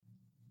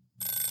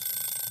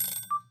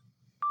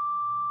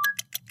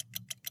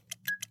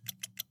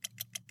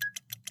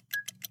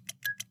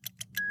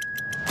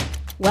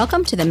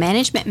Welcome to the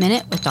Management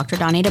Minute with Dr.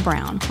 Donita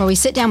Brown, where we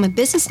sit down with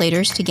business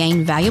leaders to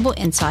gain valuable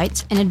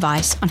insights and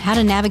advice on how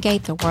to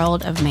navigate the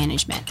world of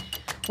management.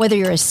 Whether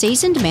you're a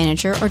seasoned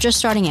manager or just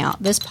starting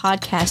out, this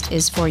podcast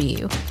is for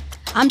you.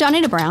 I'm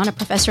Donita Brown, a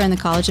professor in the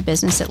College of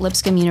Business at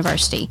Lipscomb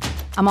University.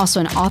 I'm also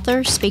an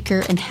author,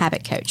 speaker, and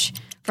habit coach.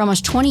 For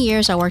almost 20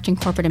 years, I worked in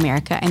corporate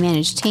America and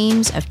managed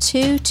teams of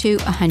 2 to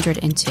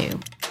 102.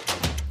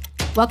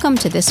 Welcome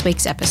to this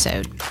week's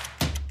episode.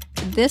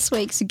 This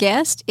week's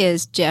guest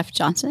is Jeff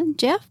Johnson.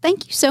 Jeff,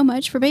 thank you so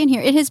much for being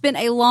here. It has been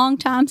a long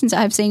time since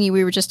I've seen you.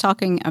 We were just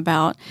talking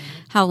about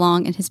how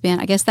long it has been.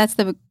 I guess that's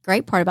the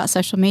great part about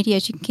social media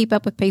is you can keep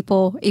up with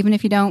people even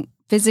if you don't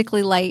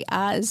physically lay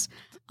eyes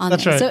on them.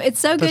 Right. So it's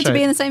so good to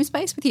be in the same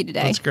space with you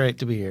today. It's great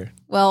to be here.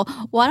 Well,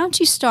 why don't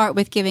you start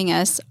with giving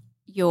us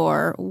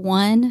your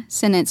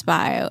one-sentence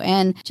bio?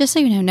 And just so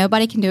you know,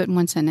 nobody can do it in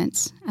one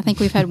sentence. I think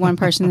we've had one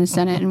person that's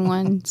done it in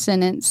one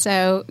sentence.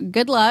 So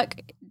good luck.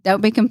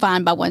 Don't be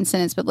confined by one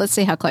sentence, but let's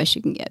see how close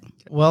you can get.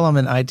 Well, I'm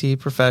an IT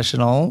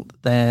professional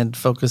that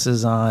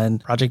focuses on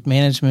project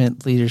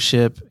management,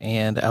 leadership,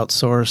 and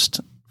outsourced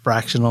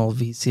fractional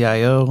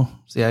VCIO,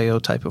 CIO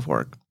type of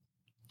work.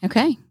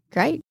 Okay,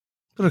 great.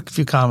 Put a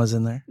few commas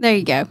in there. There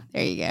you go.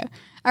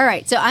 All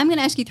right, so I'm going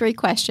to ask you 3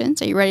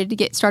 questions. Are you ready to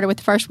get started with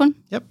the first one?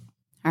 Yep.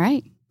 All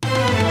right.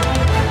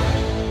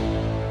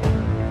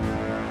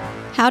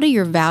 How do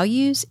your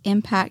values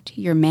impact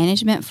your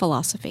management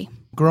philosophy?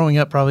 Growing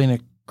up probably in a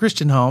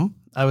Christian home,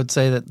 I would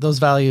say that those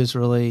values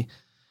really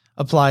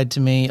applied to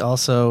me.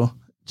 Also,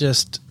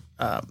 just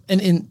and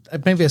in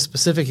maybe a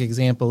specific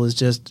example is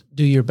just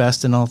do your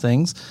best in all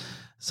things.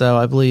 So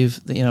I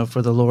believe that,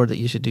 for the Lord that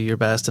you should do your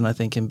best, and I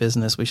think in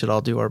business we should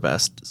all do our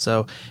best.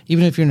 So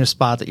even if you're in a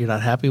spot that you're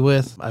not happy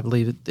with, I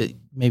believe that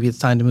maybe it's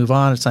time to move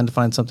on. It's time to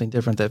find something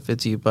different that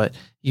fits you, but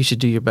you should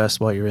do your best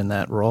while you're in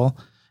that role.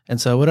 And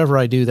so whatever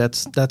I do,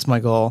 that's my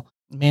goal.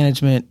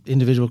 Management,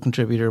 individual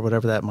contributor,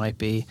 whatever that might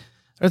be.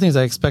 Other things,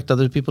 I expect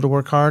other people to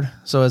work hard.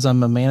 So as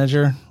I'm a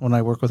manager, when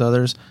I work with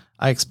others,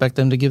 I expect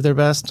them to give their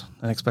best.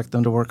 I expect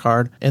them to work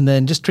hard. And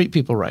then just treat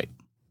people right.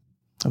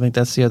 I think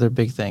that's the other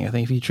big thing. I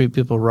think if you treat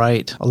people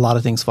right, a lot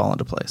of things fall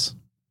into place.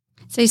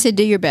 So you said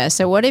do your best.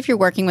 So what if you're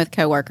working with a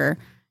coworker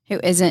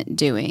who isn't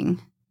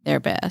doing their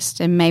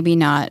best and maybe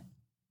not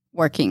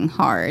working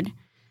hard?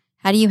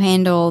 How do you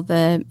handle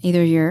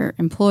either your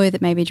employee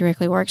that maybe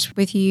directly works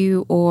with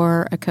you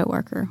or a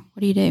coworker? What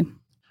do you do?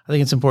 I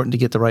think it's important to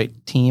get the right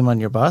team on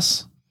your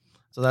bus.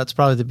 So that's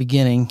probably the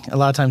beginning. A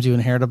lot of times you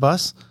inherit a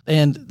bus,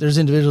 and there's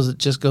individuals that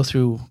just go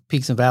through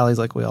peaks and valleys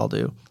like we all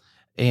do.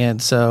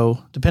 And so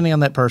depending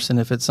on that person,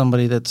 if it's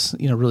somebody that's,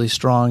 really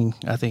strong,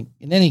 I think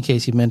in any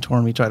case you mentor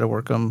them, you try to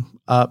work them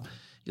up.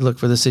 You look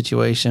for the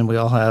situation. We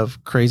all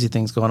have crazy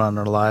things going on in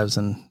our lives,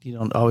 and you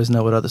don't always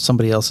know what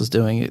somebody else is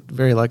doing. It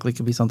very likely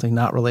could be something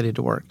not related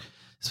to work,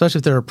 especially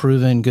if they're a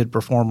proven good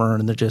performer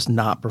and they're just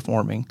not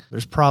performing.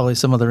 There's probably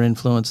some other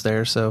influence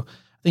there. So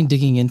I think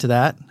digging into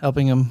that,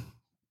 helping them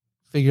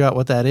figure out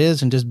what that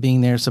is, and just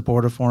being there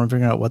supportive for them,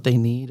 figuring out what they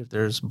need. If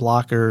there's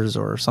blockers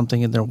or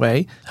something in their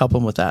way, help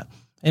them with that.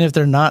 And if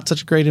they're not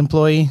such a great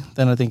employee,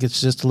 then I think it's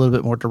just a little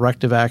bit more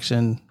directive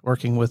action,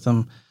 working with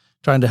them,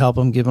 trying to help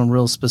them, give them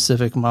real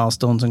specific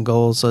milestones and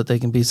goals so that they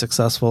can be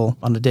successful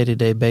on a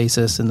day-to-day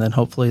basis. And then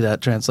hopefully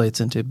that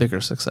translates into bigger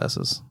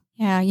successes.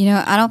 Yeah,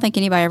 I don't think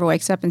anybody ever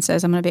wakes up and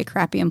says, I'm going to be a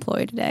crappy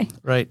employee today.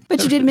 Right.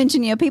 But you did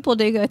mention, people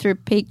do go through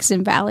peaks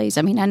and valleys.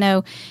 I mean, I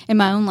know in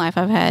my own life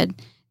I've had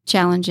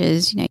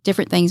challenges,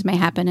 different things may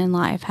happen in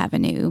life, have a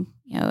new,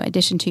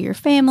 addition to your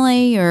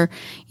family, or,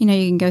 you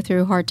can go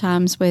through hard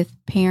times with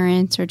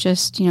parents, or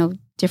just,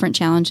 different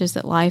challenges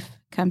that life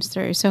comes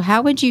through. So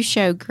how would you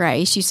show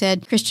grace? You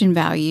said Christian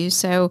values.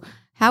 So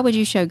how would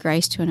you show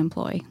grace to an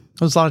employee?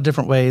 There's a lot of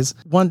different ways.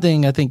 One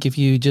thing, I think if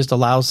you just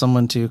allow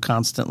someone to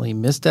constantly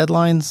miss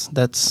deadlines,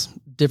 that's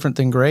different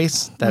than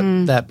grace.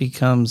 That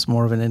becomes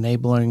more of an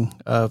enabling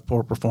of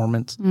poor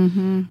performance.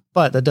 Mm-hmm.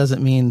 But that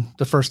doesn't mean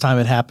the first time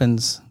it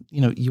happens,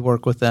 you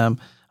work with them.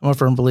 I'm a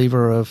firm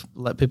believer of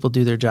let people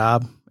do their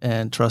job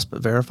and trust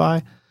but verify.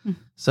 Mm-hmm.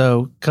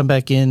 So come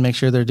back in, make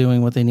sure they're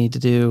doing what they need to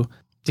do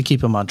to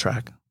keep them on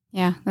track.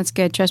 Yeah, that's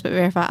good. Trust but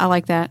verify. I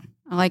like that.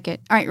 I like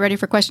it. All right, ready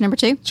for question number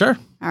 2? Sure.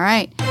 All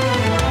right.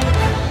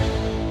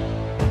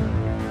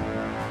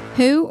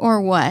 Who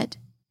or what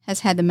has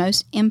had the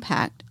most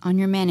impact on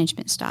your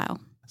management style?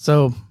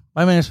 So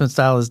my management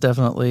style has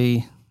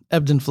definitely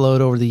ebbed and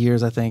flowed over the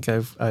years. I think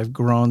I've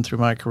grown through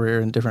my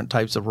career in different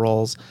types of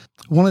roles.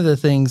 One of the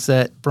things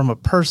that from a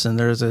person,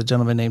 there's a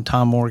gentleman named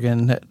Tom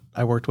Morgan that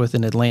I worked with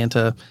in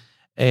Atlanta.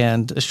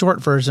 And a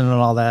short version of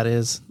all that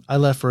is I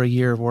left for a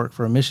year of work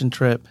for a mission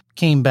trip,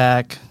 came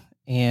back,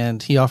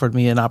 and he offered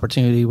me an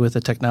opportunity with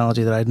a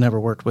technology that I'd never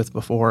worked with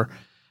before.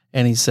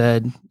 And he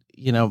said,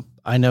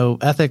 I know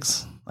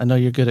ethics. I know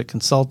you're good at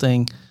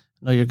consulting.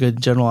 I know you're good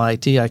in general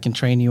IT. I can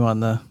train you on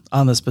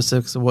the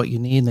specifics of what you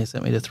need. And they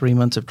sent me to 3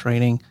 months of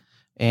training,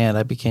 and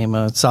I became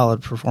a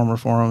solid performer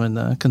for him in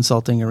the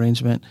consulting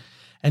arrangement.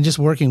 And just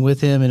working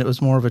with him, and it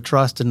was more of a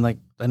trust and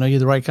I know you're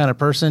the right kind of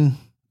person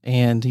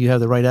and you have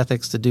the right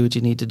ethics to do what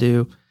you need to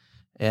do.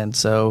 And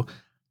so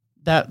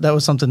that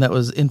was something that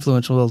was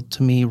influential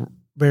to me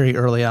very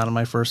early on in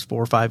my first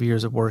 4 or 5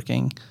 years of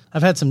working.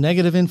 I've had some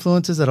negative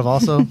influences that have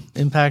also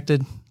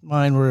impacted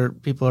mine, where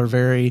people are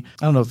very,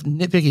 I don't know if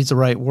nitpicky is the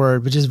right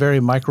word, but just very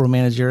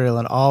micromanagerial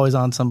and always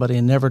on somebody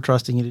and never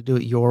trusting you to do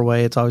it your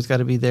way. It's always got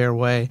to be their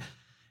way.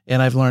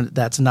 And I've learned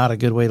that's not a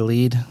good way to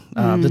lead.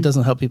 That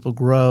doesn't help people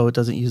grow. It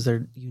doesn't use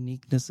their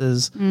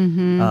uniquenesses.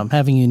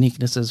 Having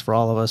uniquenesses for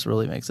all of us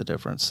really makes a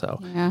difference.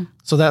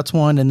 So that's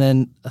one. And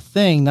then a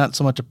thing, not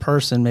so much a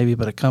person maybe,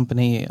 but a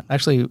company.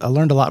 Actually, I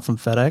learned a lot from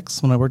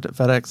FedEx when I worked at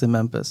FedEx in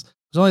Memphis. I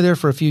was only there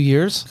for a few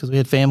years because we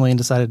had family and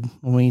decided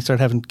when we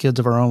started having kids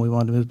of our own, we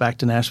wanted to move back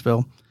to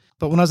Nashville.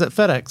 But when I was at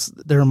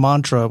FedEx, their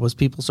mantra was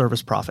people,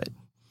 service, profit.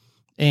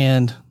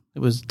 And it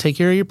was take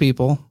care of your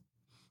people.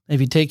 If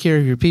you take care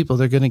of your people,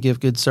 they're going to give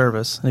good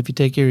service. And if you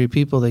take care of your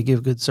people, they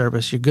give good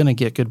service, you're going to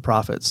get good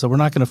profits. So we're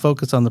not going to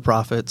focus on the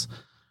profits.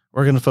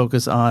 We're going to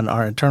focus on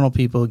our internal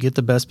people, get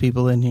the best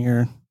people in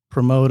here,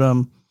 promote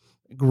them,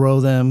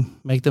 grow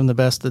them, make them the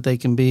best that they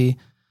can be.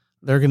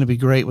 They're going to be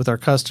great with our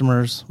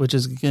customers, which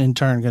is in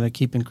turn going to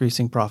keep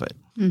increasing profit.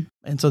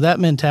 And so that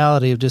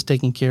mentality of just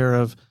taking care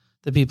of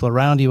the people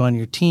around you on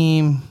your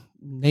team,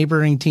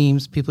 neighboring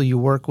teams, people you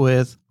work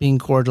with, being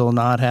cordial,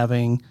 not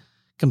having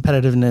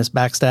competitiveness,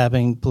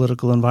 backstabbing,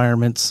 political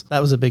environments. That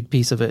was a big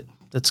piece of it.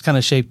 That's kind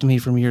of shaped me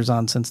from years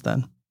on since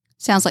then.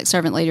 Sounds like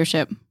servant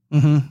leadership.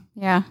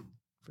 Yeah.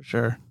 For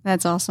sure.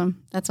 That's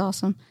awesome. That's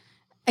awesome.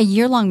 A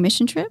year-long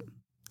mission trip?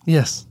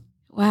 Yes.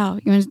 Wow.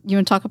 You want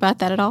to talk about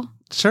that at all?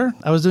 Sure.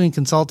 I was doing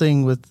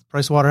consulting with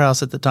Price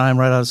Waterhouse at the time,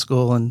 right out of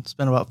school, and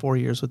spent about 4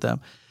 years with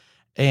them.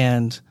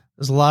 And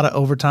there's a lot of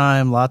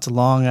overtime, lots of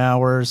long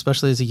hours,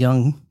 especially as a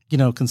young,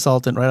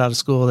 consultant right out of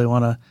school. They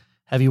want to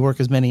have you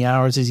work as many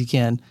hours as you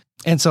can.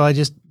 And so I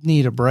just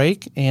need a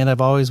break, and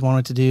I've always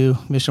wanted to do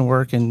mission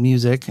work and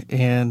music.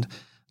 And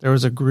there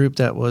was a group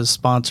that was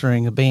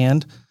sponsoring a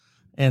band.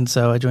 And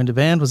so I joined a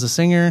band, was a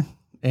singer,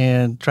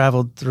 and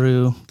traveled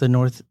through the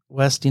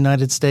Northwest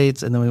United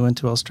States. And then we went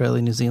to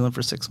Australia, New Zealand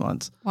for 6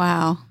 months.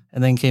 Wow.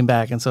 And then came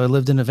back. And so I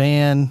lived in a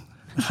van.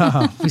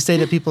 We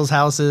stayed at people's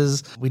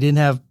houses. We didn't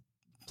have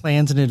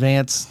plans in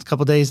advance. A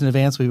couple of days in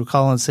advance, we would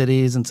call on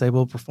cities and say,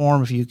 we'll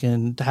perform if you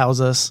can house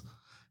us,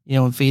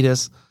 and feed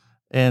us.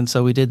 And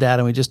so we did that,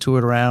 and we just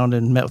toured around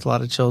and met with a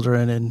lot of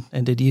children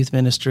and did youth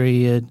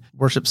ministry at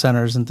worship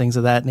centers and things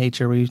of that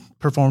nature. We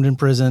performed in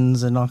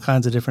prisons and all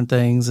kinds of different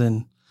things,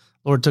 and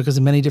Lord took us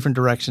in many different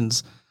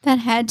directions. That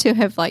had to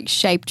have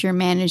shaped your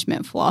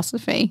management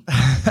philosophy.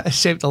 It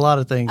shaped a lot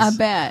of things. I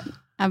bet.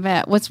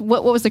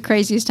 What was the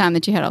craziest time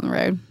that you had on the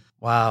road?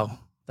 Wow,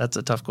 that's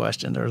a tough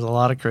question. There was a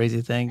lot of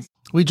crazy things.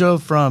 We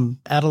drove from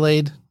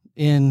Adelaide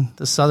in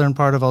the southern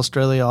part of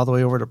Australia all the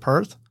way over to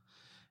Perth,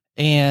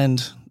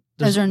 and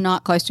those are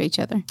not close to each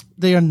other.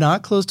 They are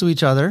not close to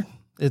each other.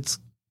 It's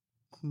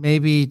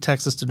maybe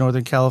Texas to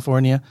Northern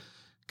California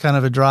kind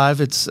of a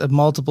drive. It's a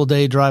multiple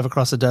day drive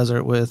across the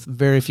desert with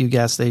very few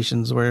gas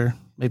stations, where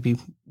maybe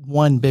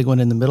one big one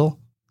in the middle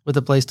with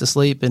a place to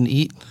sleep and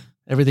eat.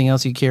 Everything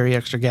else you carry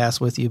extra gas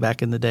with you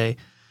back in the day.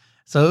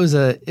 So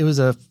it was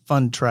a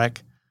fun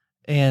trek.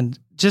 And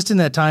just in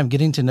that time,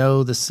 getting to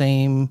know the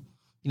same,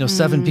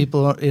 7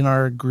 people in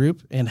our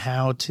group and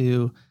how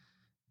to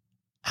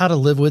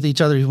live with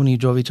each other even when you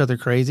drove each other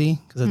crazy.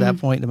 Because at that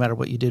point, no matter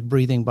what you did,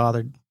 breathing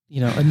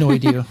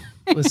annoyed you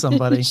with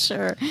somebody.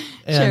 Sure.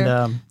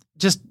 And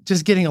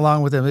just getting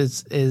along with them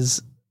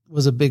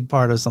was a big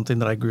part of something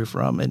that I grew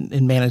from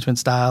in management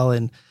style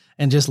and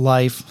just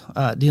life,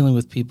 dealing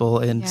with people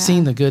and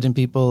seeing the good in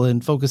people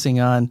and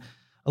focusing on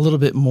a little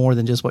bit more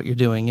than just what you're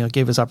doing. It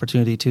gave us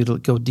opportunity to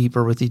go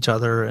deeper with each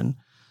other and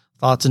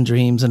thoughts and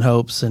dreams and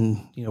hopes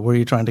and, where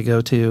you're trying to go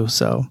to.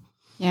 So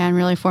yeah, and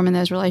really forming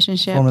those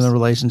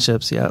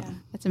relationships. Yeah.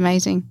 That's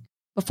amazing.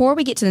 Before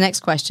we get to the next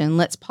question,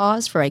 let's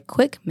pause for a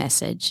quick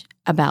message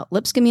about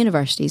Lipscomb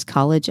University's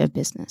College of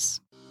Business.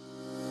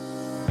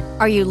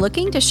 Are you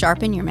looking to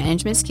sharpen your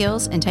management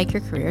skills and take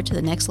your career to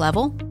the next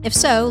level? If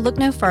so, look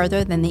no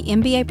further than the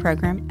MBA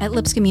program at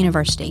Lipscomb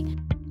University.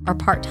 Our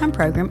part-time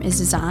program is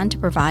designed to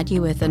provide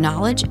you with the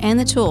knowledge and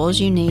the tools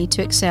you need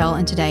to excel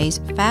in today's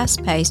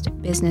fast-paced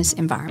business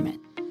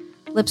environment.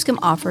 Lipscomb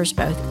offers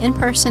both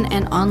in-person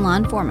and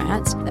online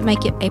formats that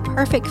make it a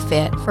perfect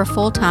fit for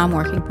full-time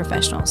working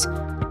professionals.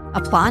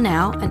 Apply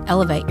now and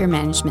elevate your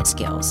management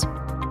skills.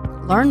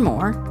 Learn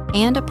more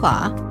and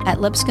apply at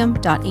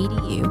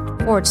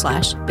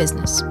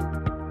lipscomb.edu/business.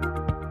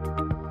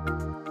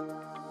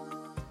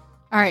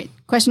 All right,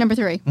 question number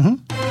 3.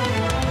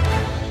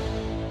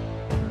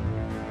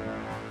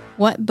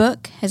 What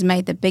book has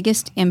made the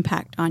biggest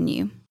impact on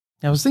you?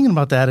 I was thinking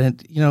about that,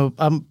 and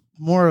I'm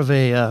more of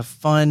a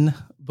fun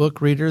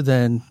book reader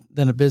than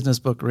a business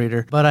book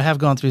reader, but I have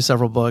gone through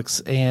several books,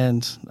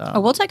 and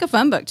we'll take a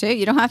fun book too.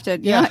 You don't have to.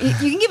 You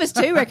can give us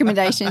 2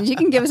 recommendations. You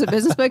can give us a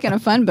business book and a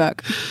fun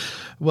book.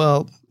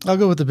 Well, I'll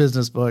go with the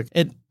business book.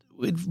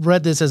 We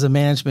read this as a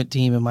management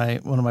team in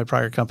one of my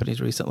prior companies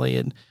recently,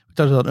 and we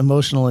talked about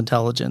emotional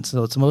intelligence.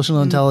 So it's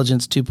Emotional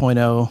Intelligence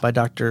 2.0 by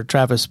Dr.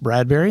 Travis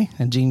Bradberry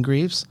and Gene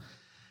Greaves.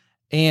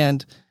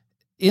 And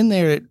in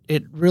there,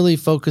 it really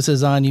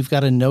focuses on you've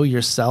got to know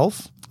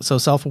yourself. So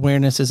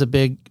self-awareness is a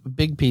big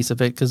piece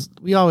of it, because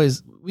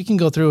we can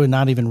go through and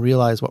not even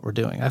realize what we're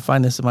doing. I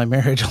find this in my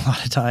marriage a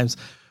lot of times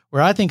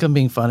where I think I'm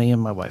being funny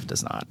and my wife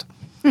does not.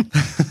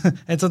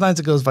 And sometimes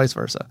it goes vice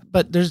versa.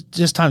 But there's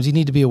just times you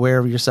need to be aware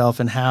of yourself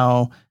and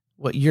how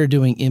what you're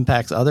doing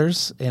impacts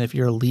others. And if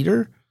you're a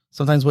leader,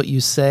 sometimes what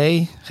you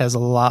say has a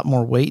lot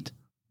more weight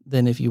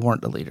than if you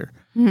weren't a leader.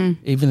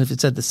 Mm-hmm. Even if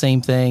it said the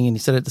same thing and you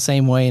said it the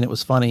same way and it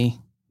was funny,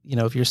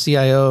 if your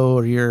CIO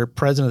or your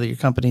president of your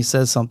company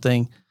says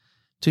something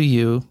to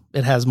you,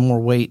 it has more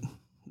weight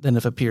than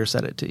if a peer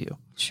said it to you.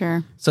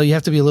 Sure. So you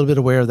have to be a little bit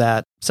aware of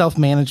that.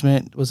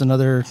 Self-management was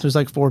another, there's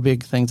like 4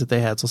 big things that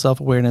they had. So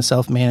self-awareness,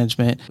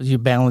 self-management, you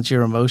balance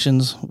your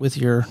emotions with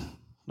your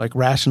like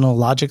rational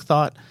logic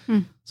thought.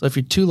 So if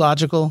you're too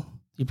logical,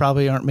 you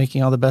probably aren't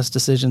making all the best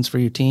decisions for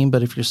your team.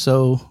 But if you're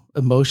so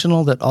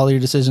emotional that all your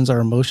decisions are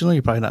emotional,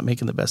 you're probably not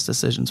making the best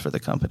decisions for the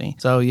company.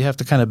 So you have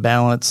to kind of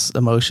balance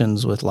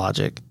emotions with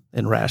logic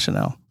and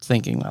rationale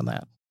thinking on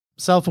that.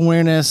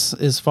 Self-awareness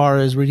as far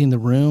as reading the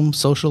room,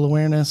 social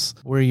awareness,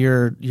 where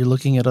you're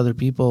looking at other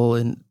people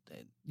and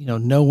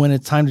know when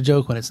it's time to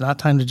joke, when it's not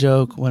time to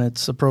joke, when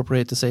it's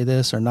appropriate to say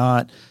this or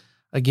not.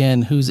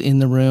 Again, who's in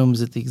the room?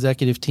 Is it the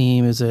executive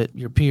team? Is it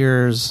your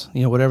peers?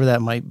 Whatever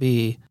that might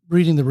be.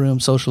 Reading the room,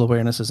 social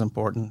awareness is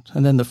important.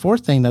 And then the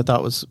 4th thing that I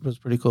thought was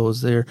pretty cool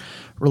was their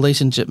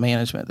relationship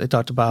management. They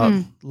talked about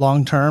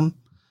long-term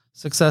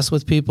success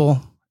with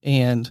people,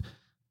 and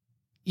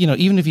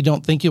even if you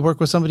don't think you'll work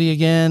with somebody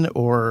again,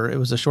 or it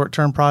was a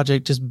short-term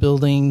project, just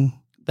building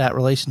that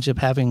relationship,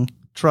 having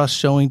trust,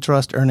 showing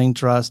trust, earning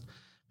trust,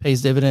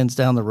 pays dividends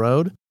down the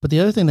road. But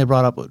the other thing they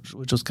brought up,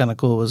 which was kind of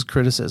cool, was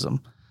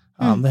criticism.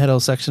 They had a whole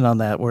section on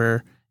that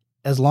where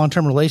as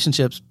long-term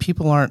relationships,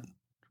 people aren't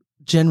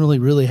generally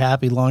really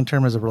happy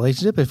long-term as a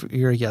relationship if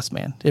you're a yes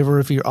man, or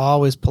if you're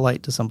always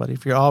polite to somebody,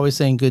 if you're always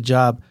saying good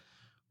job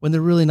when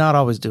they're really not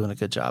always doing a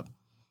good job.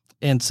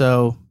 And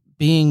so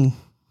being,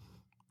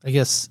 I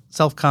guess,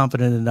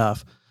 self-confident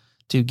enough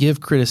to give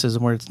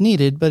criticism where it's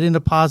needed, but in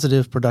a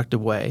positive,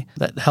 productive way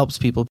that helps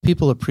people.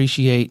 People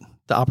appreciate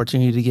the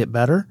opportunity to get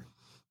better,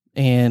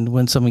 and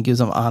when someone gives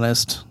them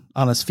honest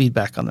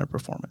feedback on their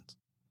performance.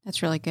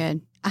 That's really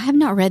good. I have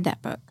not read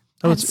that book.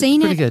 Oh, it's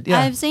pretty good. Yeah.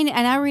 I've seen it,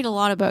 and I read a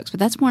lot of books, but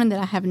that's one that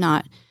I have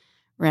not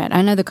read.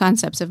 I know the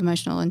concepts of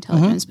emotional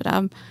intelligence, but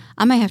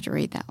I may have to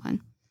read that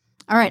one.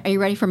 All right. Are you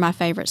ready for my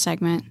favorite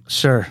segment?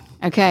 Sure.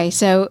 Okay.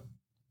 So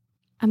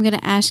I'm going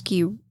to ask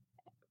you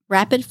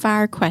rapid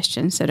fire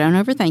questions, so don't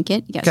overthink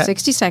it. You got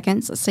 60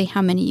 seconds. Let's see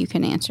how many you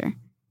can answer.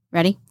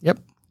 Ready? Yep.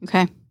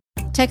 Okay.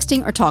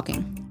 Texting or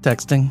talking?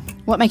 Texting.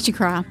 What makes you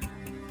cry?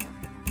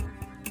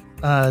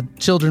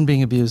 Children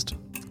being abused.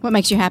 What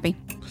makes you happy?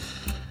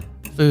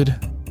 Food.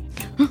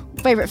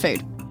 Favorite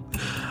food?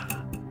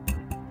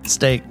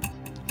 Steak.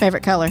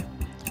 Favorite color?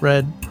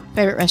 Red.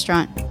 Favorite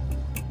restaurant?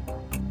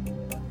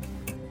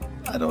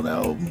 I don't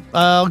know.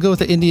 I'll go with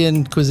the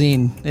Indian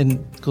cuisine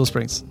in Cool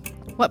Springs.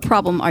 What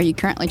problem are you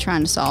currently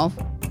trying to solve?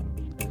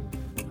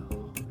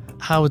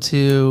 How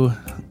to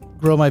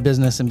grow my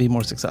business and be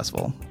more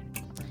successful.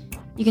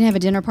 You can have a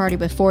dinner party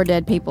with 4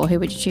 dead people. Who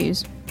would you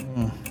choose?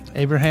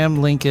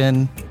 Abraham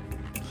Lincoln,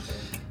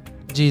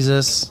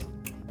 Jesus,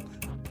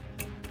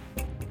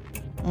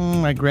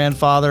 my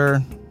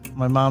grandfather,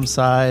 my mom's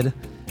side,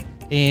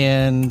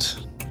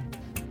 and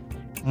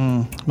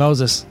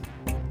Moses.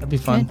 That'd be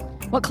fun.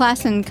 Good. What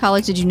class in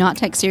college did you not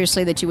take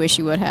seriously that you wish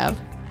you would have?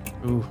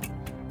 Ooh,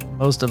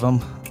 most of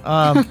them.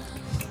 I'll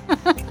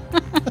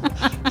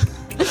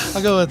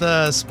go with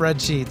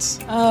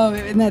spreadsheets. Oh,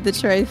 isn't that the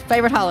truth?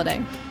 Favorite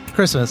holiday?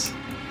 Christmas.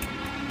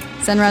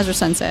 Sunrise or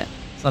sunset?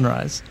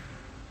 Sunrise.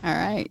 All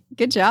right.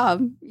 Good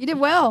job. You did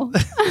well.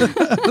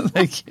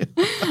 Thank you.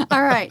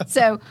 All right.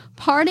 So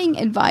parting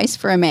advice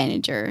for a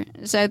manager.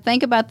 So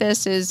think about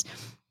this as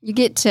you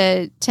get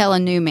to tell a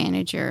new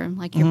manager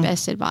like your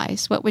best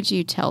advice. What would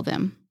you tell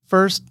them?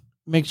 First,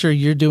 make sure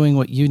you're doing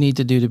what you need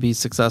to do to be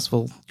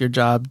successful. Your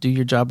job, do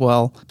your job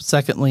well.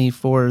 Secondly,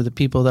 for the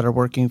people that are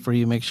working for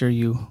you, make sure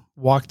you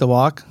walk the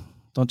walk.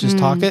 Don't just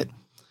talk it.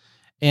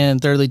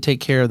 And thirdly, take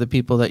care of the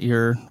people that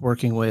you're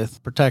working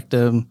with. Protect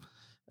them.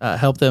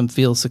 Help them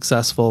feel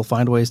successful,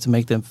 find ways to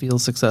make them feel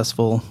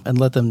successful, and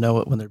let them know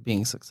it when they're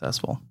being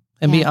successful.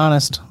 And be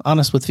honest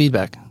with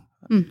feedback,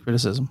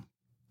 criticism.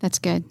 That's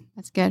good.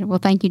 That's good. Well,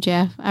 thank you,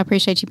 Jeff. I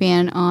appreciate you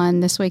being on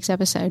this week's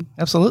episode.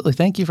 Absolutely.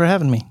 Thank you for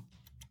having me.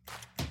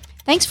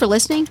 Thanks for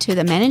listening to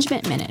the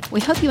Management Minute. We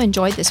hope you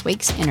enjoyed this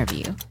week's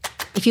interview.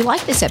 If you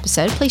like this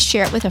episode, please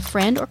share it with a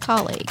friend or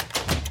colleague.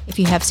 If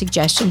you have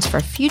suggestions for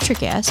future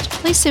guests,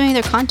 please send me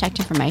their contact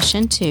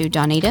information to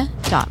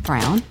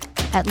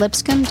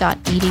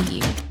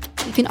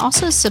donita.brown@lipscomb.edu. You can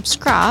also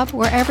subscribe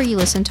wherever you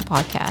listen to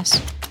podcasts.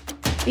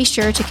 Be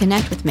sure to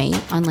connect with me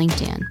on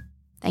LinkedIn.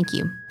 Thank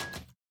you.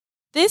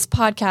 This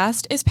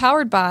podcast is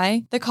powered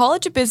by the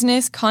College of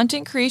Business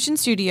Content Creation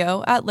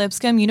Studio at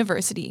Lipscomb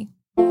University.